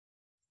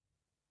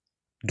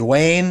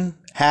Dwayne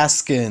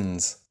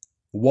Haskins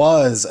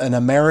was an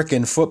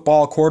American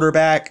football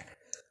quarterback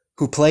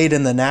who played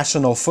in the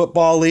National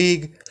Football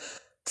League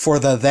for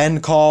the then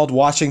called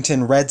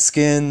Washington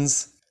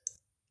Redskins,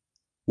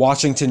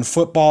 Washington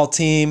football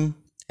team,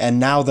 and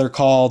now they're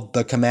called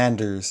the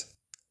Commanders.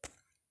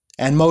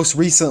 And most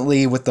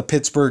recently with the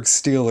Pittsburgh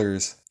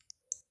Steelers.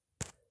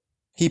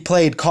 He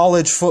played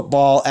college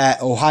football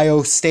at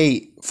Ohio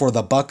State for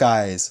the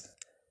Buckeyes.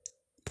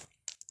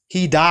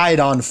 He died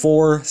on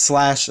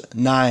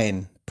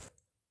 4/9.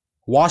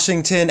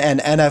 Washington and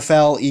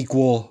NFL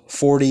equal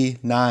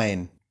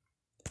 49.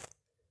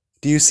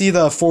 Do you see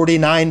the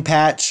 49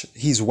 patch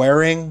he's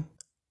wearing?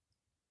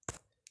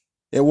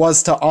 It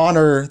was to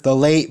honor the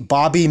late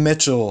Bobby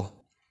Mitchell.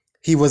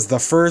 He was the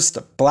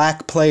first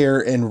black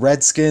player in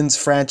Redskins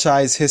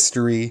franchise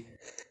history.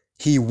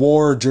 He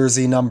wore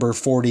jersey number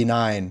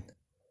 49.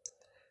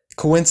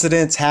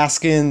 Coincidence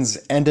Haskins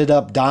ended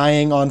up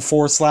dying on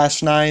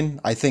 4/9?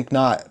 I think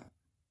not.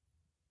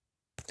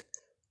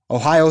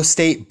 Ohio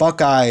State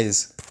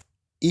Buckeyes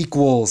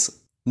equals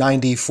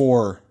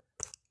 94,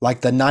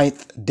 like the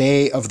 9th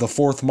day of the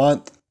 4th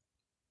month.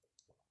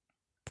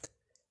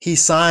 He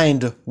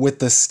signed with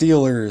the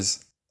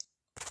Steelers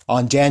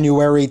on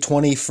January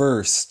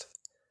 21st,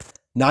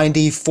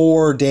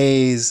 94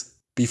 days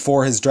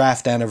before his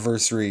draft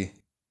anniversary,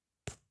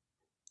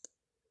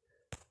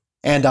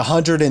 and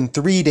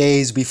 103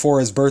 days before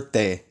his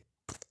birthday.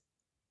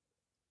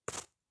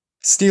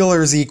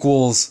 Steelers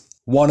equals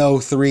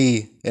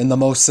 103 in the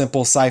most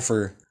simple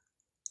cipher.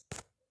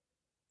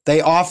 They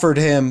offered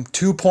him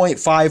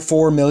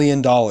 $2.54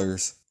 million.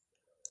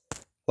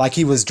 Like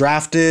he was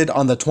drafted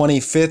on the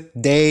 25th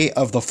day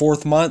of the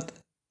 4th month,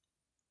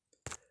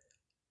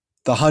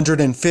 the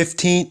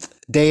 115th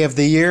day of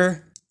the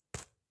year,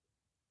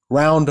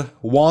 round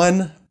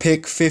 1,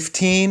 pick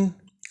 15,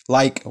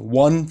 like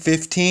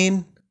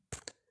 115.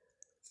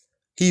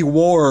 He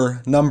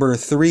wore number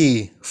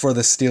 3 for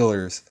the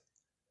Steelers.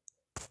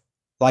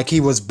 Like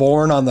he was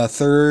born on the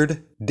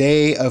 3rd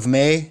day of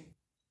May.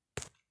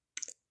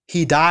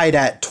 He died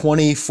at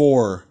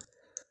 24.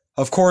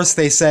 Of course,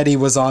 they said he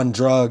was on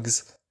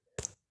drugs.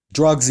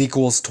 Drugs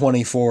equals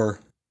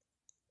 24.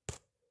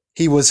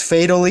 He was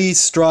fatally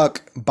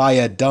struck by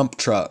a dump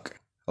truck.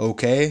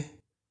 Okay?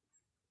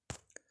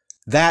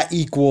 That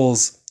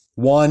equals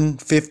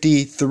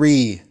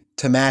 153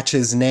 to match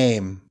his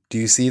name. Do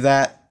you see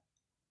that?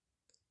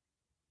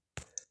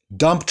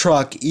 Dump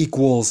truck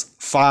equals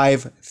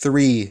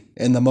 5-3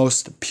 in the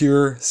most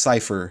pure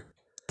cipher.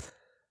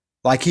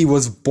 Like he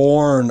was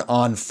born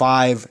on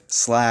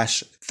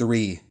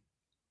 5/3.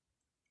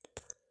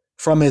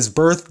 From his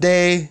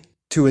birthday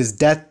to his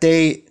death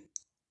date,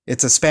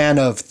 it's a span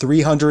of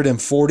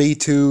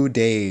 342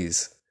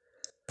 days.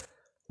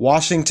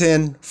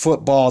 Washington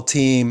football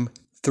team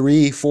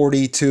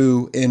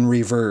 342 in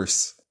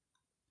reverse.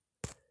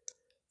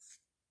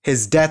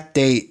 His death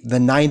date, the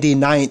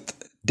 99th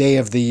day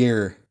of the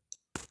year.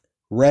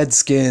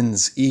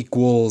 Redskins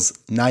equals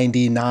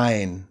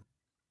 99.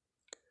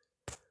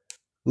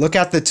 Look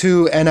at the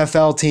 2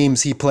 NFL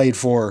teams he played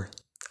for.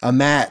 A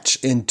match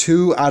in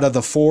 2 out of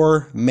the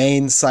 4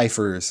 main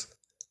ciphers.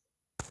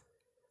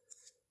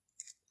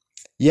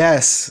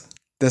 Yes,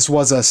 this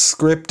was a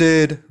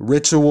scripted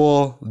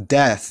ritual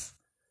death,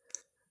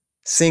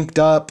 synced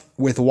up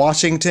with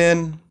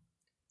Washington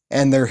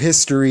and their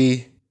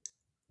history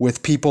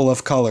with people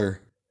of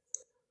color.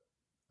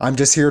 I'm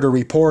just here to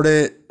report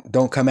it.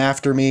 Don't come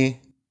after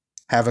me.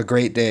 Have a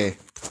great day.